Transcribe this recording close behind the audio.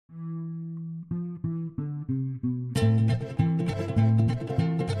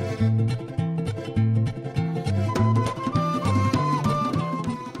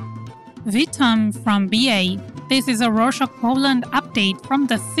Witam from BA. This is a Rorschach Poland update from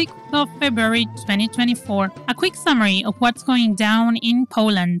the 6th of February 2024. A quick summary of what's going down in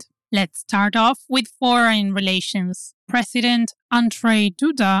Poland. Let's start off with foreign relations. President Andrzej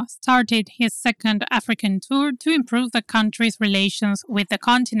Duda started his second African tour to improve the country's relations with the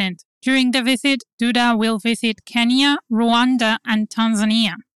continent. During the visit, Duda will visit Kenya, Rwanda, and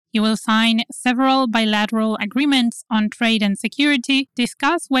Tanzania. He will sign several bilateral agreements on trade and security,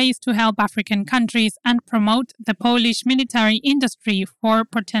 discuss ways to help African countries, and promote the Polish military industry for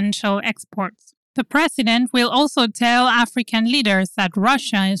potential exports. The president will also tell African leaders that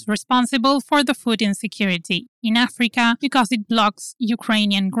Russia is responsible for the food insecurity in Africa because it blocks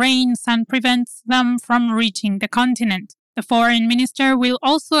Ukrainian grains and prevents them from reaching the continent. The foreign minister will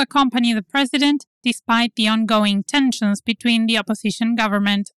also accompany the president despite the ongoing tensions between the opposition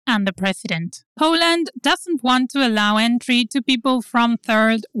government and the president. Poland doesn't want to allow entry to people from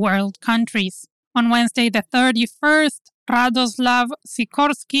third world countries. On Wednesday the 31st, Radoslaw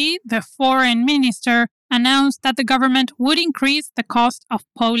Sikorski, the foreign minister, announced that the government would increase the cost of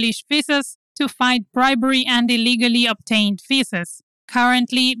Polish visas to fight bribery and illegally obtained visas.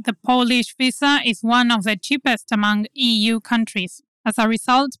 Currently, the Polish visa is one of the cheapest among EU countries. As a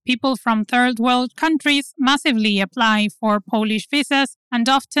result, people from third world countries massively apply for Polish visas and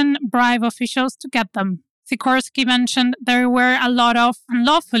often bribe officials to get them. Sikorski mentioned there were a lot of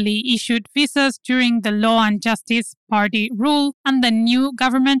unlawfully issued visas during the Law and Justice Party rule, and the new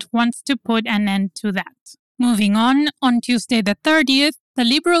government wants to put an end to that. Moving on Tuesday the 30th, the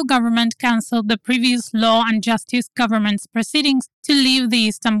Liberal government cancelled the previous Law and Justice government's proceedings to leave the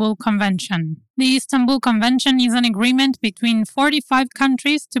Istanbul Convention. The Istanbul Convention is an agreement between 45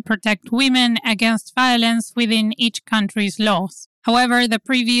 countries to protect women against violence within each country's laws. However, the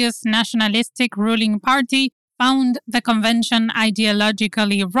previous nationalistic ruling party found the convention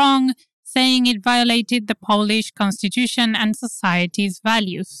ideologically wrong, saying it violated the Polish constitution and society's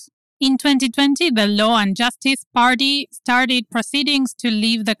values. In 2020, the Law and Justice Party started proceedings to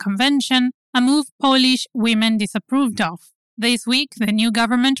leave the convention, a move Polish women disapproved of. This week, the new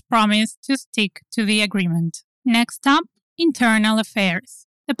government promised to stick to the agreement. Next up, internal affairs.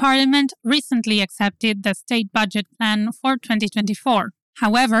 The parliament recently accepted the state budget plan for 2024.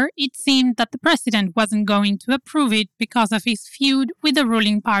 However, it seemed that the president wasn't going to approve it because of his feud with the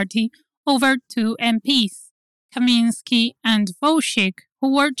ruling party over two MPs, Kamiński and Wąsik,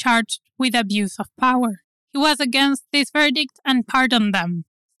 who were charged with abuse of power. He was against this verdict and pardoned them.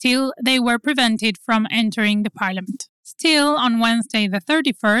 Still, they were prevented from entering the parliament. Still, on Wednesday the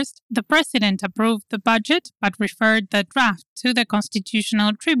 31st, the president approved the budget but referred the draft to the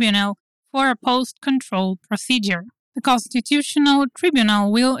Constitutional Tribunal for a post-control procedure. The Constitutional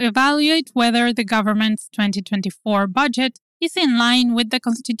Tribunal will evaluate whether the government's 2024 budget is in line with the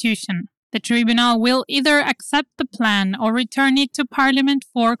Constitution. The tribunal will either accept the plan or return it to Parliament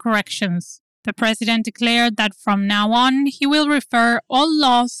for corrections. The president declared that from now on, he will refer all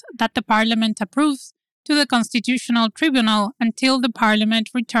laws that the Parliament approves to the Constitutional Tribunal until the Parliament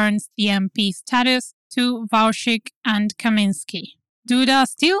returns the MP status to Wąsik and Kamiński. Duda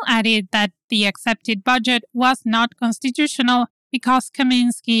still added that the accepted budget was not constitutional because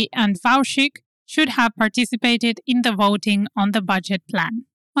Kamiński and Wąsik should have participated in the voting on the budget plan.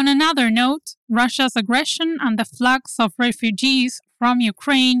 On another note, Russia's aggression and the flux of refugees from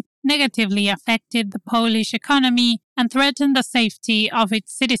Ukraine negatively affected the Polish economy and threatened the safety of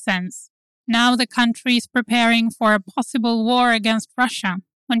its citizens. Now the country is preparing for a possible war against Russia.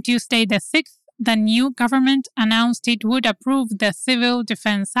 On Tuesday the 6th, the new government announced it would approve the Civil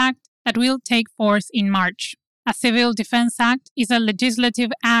Defense Act that will take force in March. A Civil Defense Act is a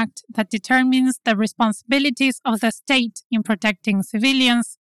legislative act that determines the responsibilities of the state in protecting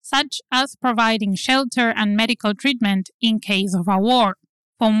civilians, such as providing shelter and medical treatment in case of a war.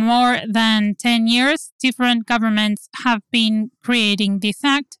 For more than 10 years, different governments have been creating this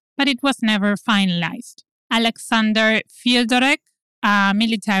act, but it was never finalized. Alexander Fiedorek, a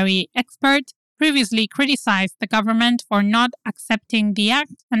military expert, previously criticized the government for not accepting the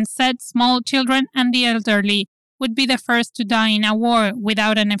act and said small children and the elderly would be the first to die in a war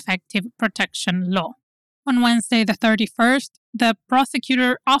without an effective protection law. On Wednesday the 31st, the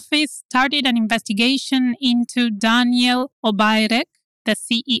prosecutor office started an investigation into Daniel Obajtek, the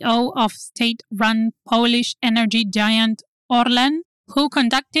CEO of state-run Polish energy giant Orlen, who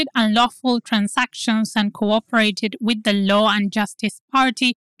conducted unlawful transactions and cooperated with the Law and Justice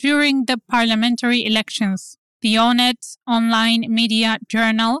Party during the parliamentary elections. The Onet online media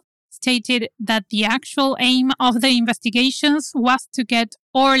journal stated that the actual aim of the investigations was to get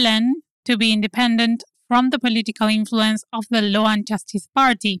Orlen to be independent from the political influence of the Law and Justice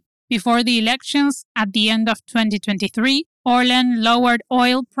Party. Before the elections at the end of 2023, Orlen lowered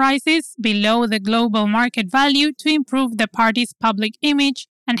oil prices below the global market value to improve the party's public image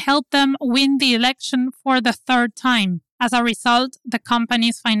and help them win the election for the third time. As a result, the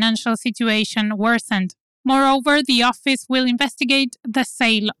company's financial situation worsened. Moreover, the office will investigate the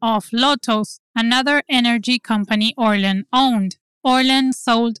sale of Lotos, another energy company Orlen owned. Orlen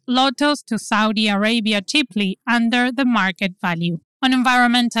sold Lotos to Saudi Arabia cheaply under the market value. On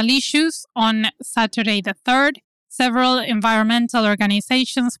environmental issues, on Saturday the 3rd, several environmental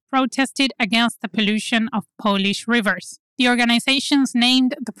organizations protested against the pollution of Polish rivers. The organizations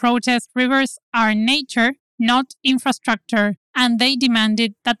named the protest rivers are nature, not infrastructure, and they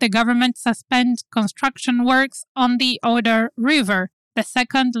demanded that the government suspend construction works on the Oder River, the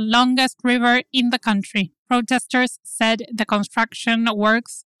second longest river in the country. Protesters said the construction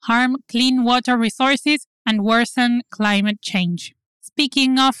works harm clean water resources and worsen climate change.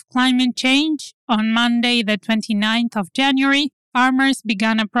 Speaking of climate change, on Monday, the 29th of January, farmers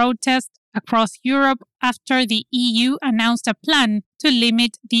began a protest across Europe after the EU announced a plan to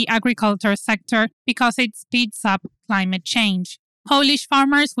limit the agriculture sector because it speeds up climate change. Polish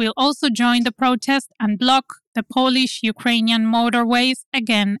farmers will also join the protest and block the Polish-Ukrainian motorways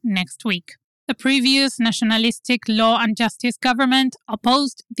again next week. The previous nationalistic Law and Justice government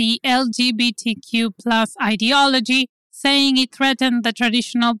opposed the LGBTQ+ ideology, saying it threatened the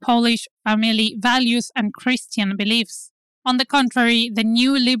traditional Polish family values and Christian beliefs. On the contrary, the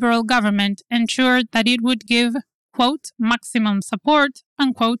new liberal government ensured that it would give, quote, maximum support,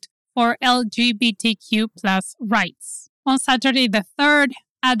 unquote, for LGBTQ+ rights. On Saturday the 3rd,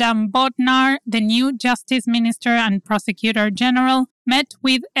 Adam Bodnar, the new Justice Minister and Prosecutor General, met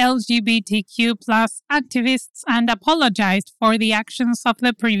with LGBTQ+ activists and apologized for the actions of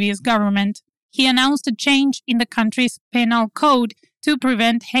the previous government. He announced a change in the country's penal code to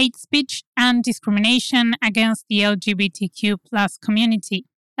prevent hate speech and discrimination against the LGBTQ+ community.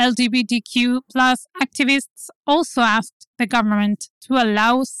 LGBTQ+ activists also asked the government to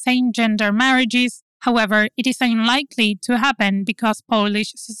allow same-gender marriages. However, it is unlikely to happen because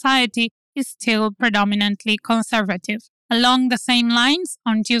Polish society is still predominantly conservative. Along the same lines,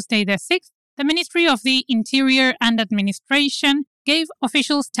 on Tuesday the 6th, the Ministry of the Interior and Administration gave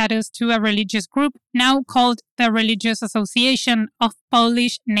official status to a religious group now called the Religious Association of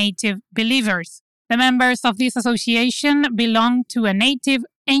Polish Native Believers. The members of this association belong to a native,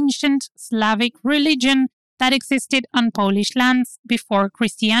 ancient Slavic religion that existed on Polish lands before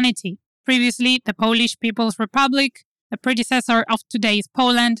Christianity. Previously, the Polish People's Republic, the predecessor of today's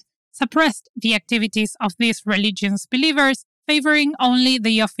Poland, suppressed the activities of these religious believers, favoring only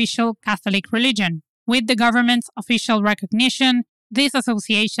the official Catholic religion. With the government's official recognition, this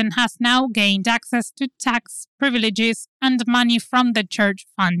association has now gained access to tax privileges and money from the church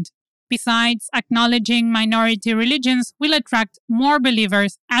fund. Besides, acknowledging minority religions will attract more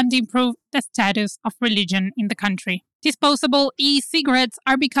believers and improve the status of religion in the country. Disposable e-cigarettes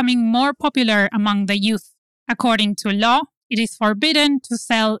are becoming more popular among the youth. According to law, it is forbidden to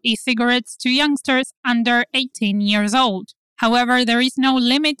sell e-cigarettes to youngsters under 18 years old. However, there is no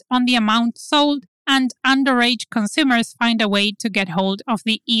limit on the amount sold, and underage consumers find a way to get hold of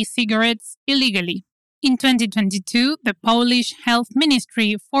the e-cigarettes illegally. In 2022, the Polish Health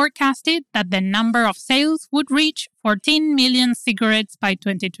Ministry forecasted that the number of sales would reach 14 million cigarettes by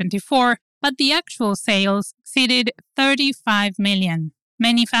 2024, but the actual sales exceeded 35 million.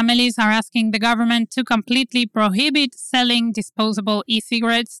 Many families are asking the government to completely prohibit selling disposable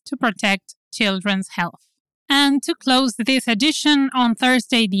e-cigarettes to protect children's health. And to close this edition, on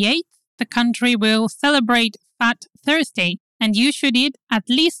Thursday the 8th, the country will celebrate Fat Thursday, and you should eat at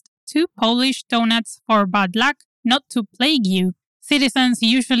least 2 Polish donuts for bad luck, not to plague you. Citizens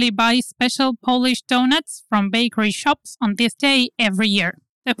usually buy special Polish donuts from bakery shops on this day every year.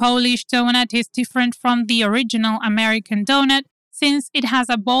 The Polish donut is different from the original American donut since it has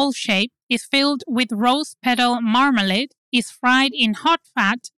a ball shape, is filled with rose petal marmalade, is fried in hot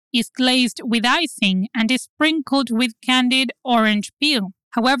fat, is glazed with icing, and is sprinkled with candied orange peel.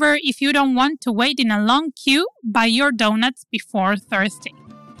 However, if you don't want to wait in a long queue, buy your donuts before Thursday.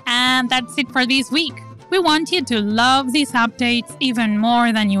 And that's it for this week. We want you to love these updates even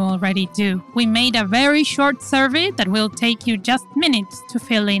more than you already do. We made a very short survey that will take you just minutes to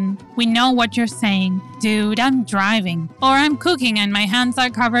fill in. We know what you're saying. Dude, I'm driving. Or I'm cooking and my hands are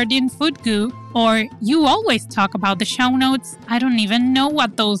covered in food goo. Or you always talk about the show notes. I don't even know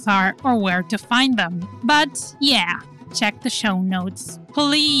what those are or where to find them. But yeah, check the show notes.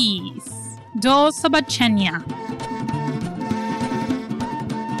 Please. Do zobaczenia.